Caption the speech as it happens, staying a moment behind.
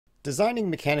Designing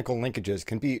mechanical linkages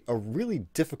can be a really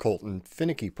difficult and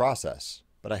finicky process,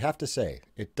 but I have to say,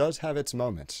 it does have its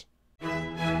moments.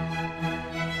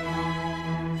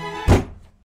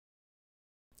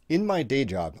 In my day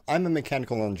job, I'm a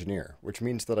mechanical engineer, which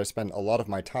means that I spend a lot of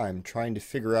my time trying to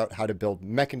figure out how to build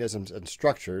mechanisms and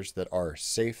structures that are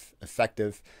safe,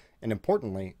 effective, and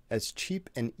importantly, as cheap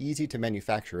and easy to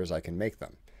manufacture as I can make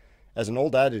them. As an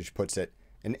old adage puts it,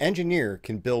 an engineer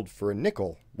can build for a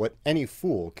nickel what any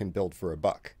fool can build for a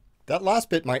buck. That last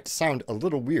bit might sound a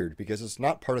little weird because it's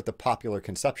not part of the popular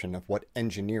conception of what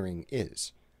engineering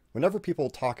is. Whenever people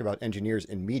talk about engineers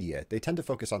in media, they tend to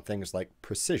focus on things like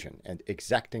precision and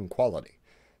exacting quality.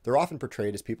 They're often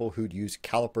portrayed as people who'd use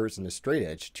calipers and a straight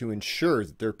edge to ensure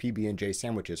that their PB&J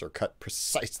sandwiches are cut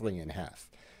precisely in half.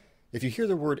 If you hear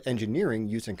the word engineering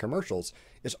used in commercials,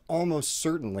 it's almost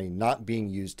certainly not being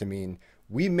used to mean,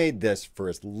 we made this for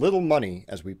as little money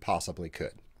as we possibly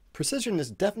could. Precision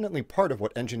is definitely part of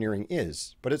what engineering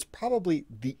is, but it's probably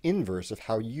the inverse of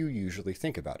how you usually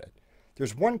think about it.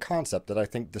 There's one concept that I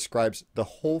think describes the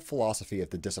whole philosophy of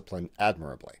the discipline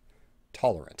admirably: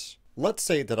 tolerance. Let's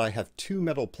say that I have two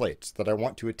metal plates that I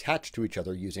want to attach to each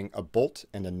other using a bolt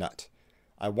and a nut.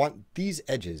 I want these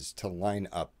edges to line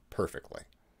up perfectly.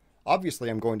 Obviously,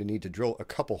 I'm going to need to drill a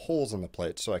couple holes in the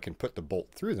plates so I can put the bolt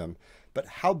through them, but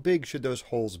how big should those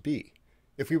holes be?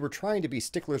 If we were trying to be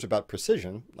sticklers about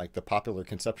precision, like the popular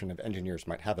conception of engineers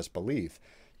might have us believe,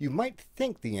 you might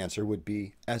think the answer would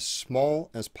be as small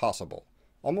as possible,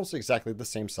 almost exactly the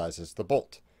same size as the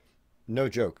bolt. No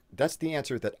joke, that's the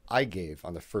answer that I gave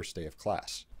on the first day of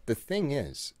class. The thing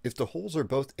is, if the holes are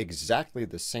both exactly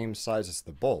the same size as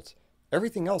the bolt,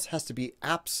 everything else has to be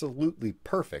absolutely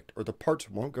perfect or the parts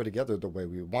won't go together the way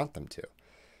we want them to.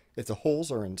 If the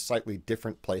holes are in slightly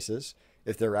different places,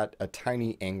 if they're at a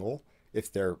tiny angle, if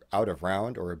they're out of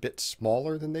round or a bit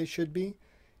smaller than they should be,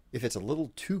 if it's a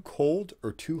little too cold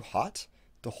or too hot,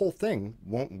 the whole thing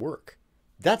won't work.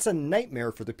 That's a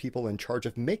nightmare for the people in charge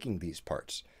of making these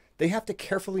parts. They have to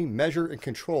carefully measure and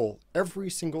control every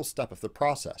single step of the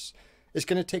process. It's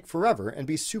going to take forever and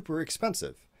be super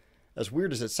expensive. As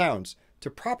weird as it sounds, to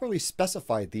properly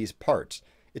specify these parts,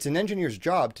 it's an engineer's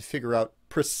job to figure out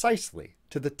precisely,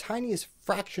 to the tiniest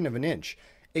fraction of an inch,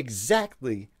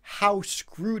 exactly how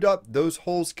screwed up those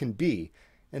holes can be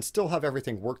and still have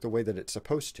everything work the way that it's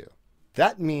supposed to.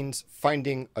 That means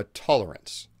finding a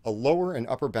tolerance, a lower and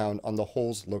upper bound on the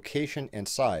hole's location and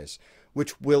size,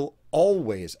 which will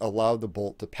always allow the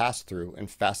bolt to pass through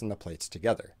and fasten the plates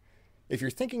together. If you're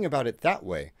thinking about it that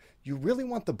way, you really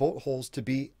want the bolt holes to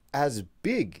be as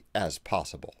big as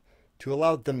possible to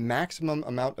allow the maximum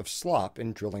amount of slop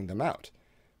in drilling them out.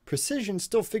 Precision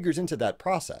still figures into that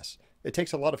process. It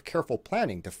takes a lot of careful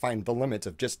planning to find the limits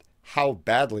of just how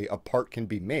badly a part can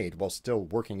be made while still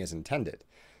working as intended.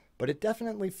 But it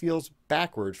definitely feels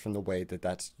backwards from the way that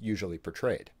that's usually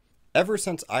portrayed. Ever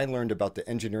since I learned about the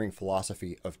engineering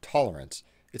philosophy of tolerance,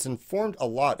 it's informed a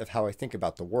lot of how I think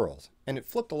about the world, and it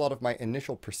flipped a lot of my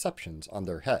initial perceptions on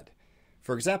their head.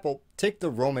 For example, take the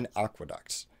Roman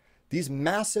aqueducts. These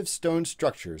massive stone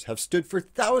structures have stood for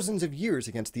thousands of years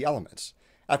against the elements,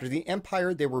 after the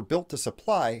empire they were built to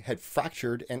supply had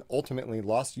fractured and ultimately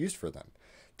lost use for them.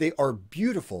 They are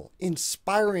beautiful,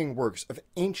 inspiring works of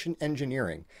ancient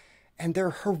engineering, and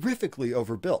they're horrifically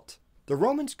overbuilt. The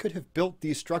Romans could have built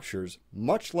these structures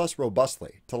much less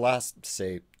robustly to last,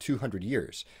 say, 200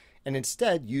 years, and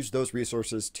instead used those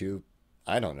resources to,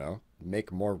 I don't know,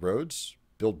 make more roads,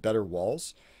 build better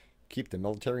walls, keep the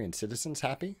military and citizens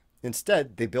happy.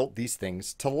 Instead, they built these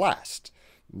things to last,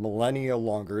 millennia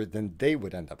longer than they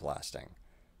would end up lasting.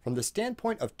 From the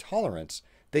standpoint of tolerance,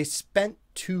 they spent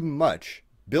too much,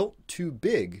 built too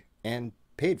big, and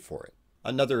paid for it.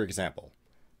 Another example.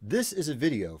 This is a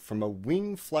video from a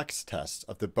wing flex test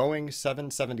of the Boeing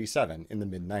 777 in the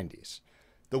mid-90s.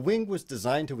 The wing was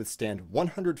designed to withstand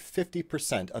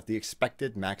 150% of the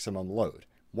expected maximum load,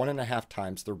 1.5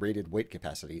 times the rated weight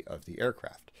capacity of the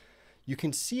aircraft. You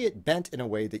can see it bent in a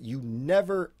way that you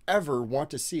never ever want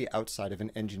to see outside of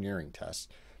an engineering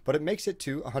test, but it makes it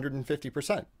to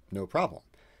 150%, no problem.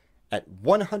 At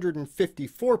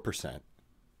 154%,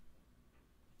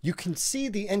 you can see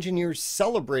the engineers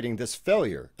celebrating this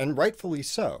failure, and rightfully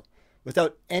so.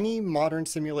 Without any modern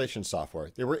simulation software,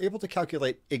 they were able to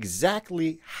calculate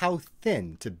exactly how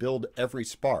thin to build every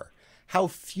spar, how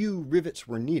few rivets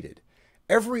were needed,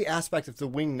 every aspect of the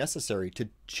wing necessary to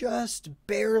just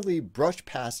barely brush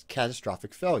past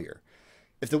catastrophic failure.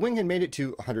 If the wing had made it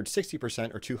to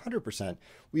 160% or 200%,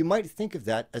 we might think of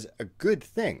that as a good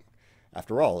thing.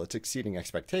 After all, it's exceeding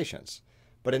expectations.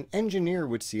 but an engineer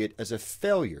would see it as a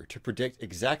failure to predict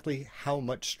exactly how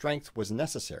much strength was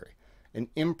necessary, an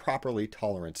improperly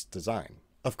toleranced design.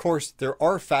 Of course, there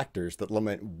are factors that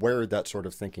limit where that sort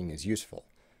of thinking is useful.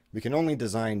 We can only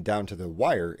design down to the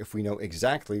wire if we know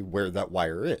exactly where that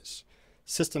wire is.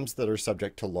 Systems that are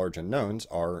subject to large unknowns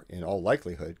are, in all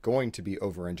likelihood, going to be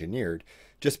over-engineered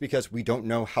just because we don't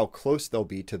know how close they'll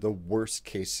be to the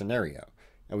worst-case scenario,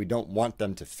 and we don't want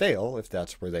them to fail if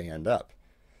that's where they end up.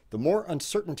 The more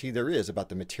uncertainty there is about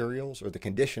the materials or the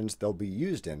conditions they'll be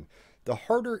used in, the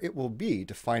harder it will be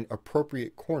to find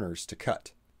appropriate corners to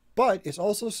cut. But it's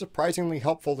also surprisingly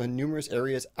helpful in numerous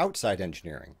areas outside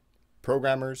engineering.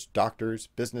 Programmers, doctors,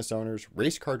 business owners,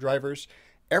 race car drivers,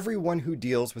 everyone who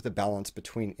deals with a balance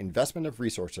between investment of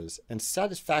resources and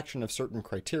satisfaction of certain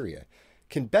criteria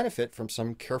can benefit from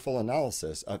some careful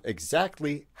analysis of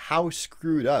exactly how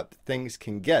screwed up things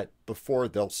can get before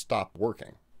they'll stop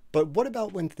working. But what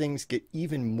about when things get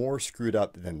even more screwed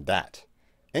up than that?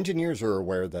 Engineers are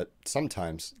aware that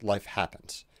sometimes life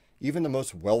happens. Even the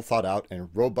most well thought out and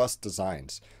robust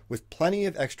designs, with plenty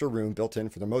of extra room built in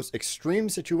for the most extreme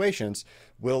situations,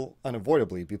 will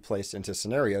unavoidably be placed into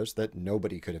scenarios that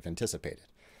nobody could have anticipated.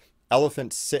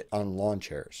 Elephants sit on lawn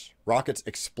chairs, rockets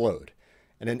explode,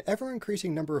 and an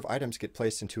ever-increasing number of items get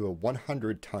placed into a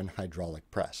 100-ton hydraulic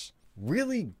press.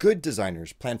 Really good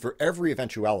designers plan for every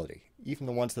eventuality, even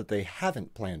the ones that they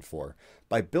haven't planned for,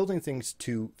 by building things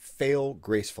to fail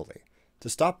gracefully, to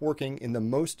stop working in the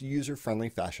most user-friendly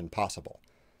fashion possible.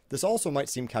 This also might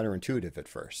seem counterintuitive at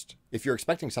first. If you're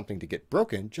expecting something to get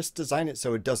broken, just design it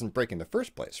so it doesn't break in the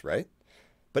first place, right?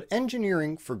 But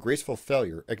engineering for graceful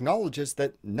failure acknowledges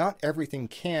that not everything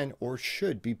can or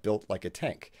should be built like a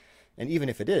tank. And even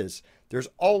if it is, there's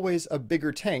always a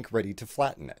bigger tank ready to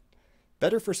flatten it.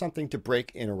 Better for something to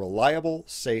break in a reliable,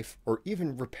 safe, or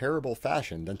even repairable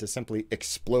fashion than to simply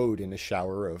explode in a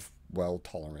shower of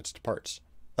well-toleranced parts.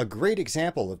 A great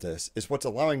example of this is what's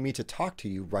allowing me to talk to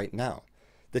you right now.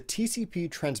 The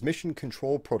TCP transmission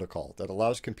control protocol that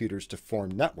allows computers to form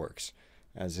networks,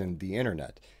 as in the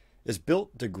internet, is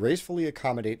built to gracefully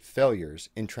accommodate failures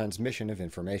in transmission of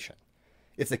information.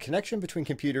 If the connection between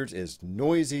computers is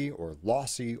noisy or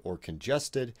lossy or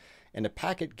congested, and a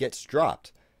packet gets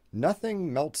dropped,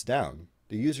 nothing melts down.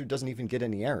 The user doesn't even get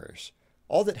any errors.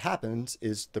 All that happens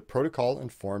is the protocol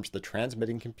informs the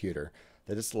transmitting computer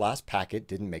that its last packet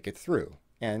didn't make it through,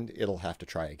 and it'll have to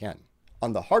try again.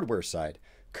 On the hardware side,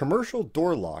 commercial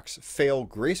door locks fail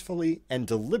gracefully and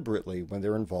deliberately when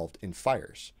they're involved in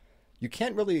fires. You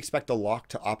can't really expect a lock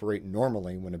to operate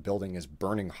normally when a building is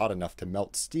burning hot enough to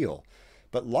melt steel,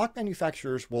 but lock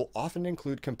manufacturers will often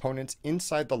include components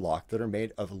inside the lock that are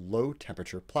made of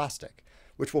low-temperature plastic,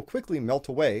 which will quickly melt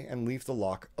away and leave the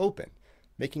lock open,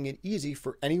 making it easy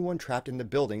for anyone trapped in the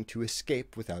building to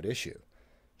escape without issue.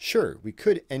 Sure, we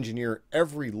could engineer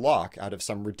every lock out of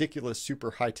some ridiculous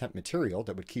super high-temp material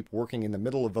that would keep working in the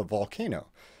middle of a volcano,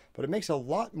 but it makes a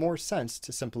lot more sense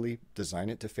to simply design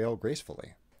it to fail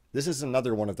gracefully. This is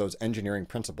another one of those engineering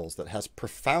principles that has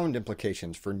profound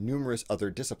implications for numerous other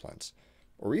disciplines,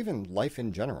 or even life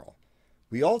in general.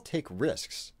 We all take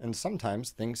risks, and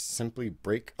sometimes things simply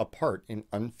break apart in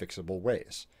unfixable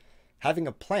ways. Having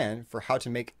a plan for how to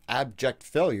make abject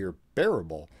failure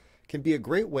bearable can be a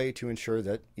great way to ensure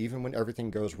that, even when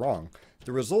everything goes wrong,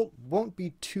 the result won't be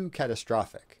too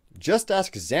catastrophic. Just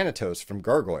ask Xanatos from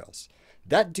Gargoyles.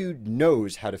 That dude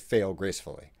knows how to fail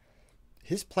gracefully.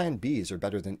 His plan Bs are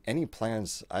better than any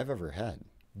plans I've ever had.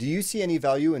 Do you see any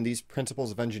value in these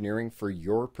principles of engineering for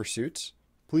your pursuits?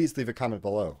 Please leave a comment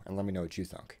below and let me know what you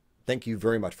think. Thank you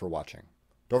very much for watching.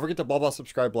 Don't forget to blah blah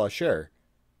subscribe, blah share,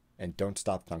 and don't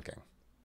stop thunking.